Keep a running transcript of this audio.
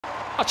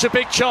Such a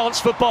big chance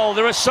for Bol.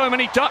 There are so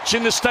many Dutch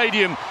in the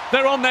stadium.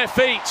 They're on their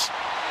feet.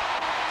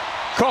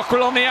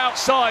 Cockrell on the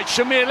outside.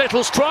 Shamir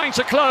Little's trying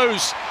to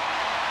close.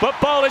 But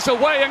Bol is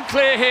away and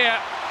clear here.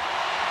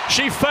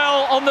 She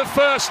fell on the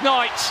first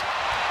night.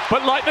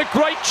 But like the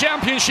great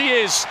champion she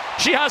is,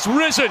 she has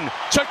risen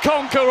to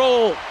conquer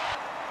all.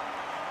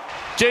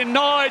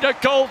 Denied a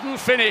golden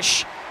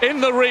finish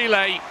in the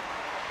relay.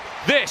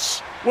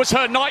 This was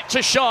her night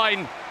to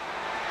shine.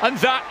 And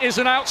that is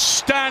an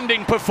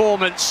outstanding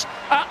performance.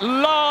 At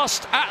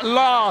last,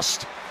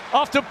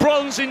 after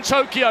bronze in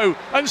Tokyo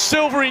and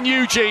silver in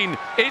Eugene,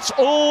 it's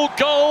all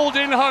gold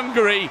in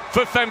Hungary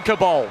for Femke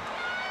Bol.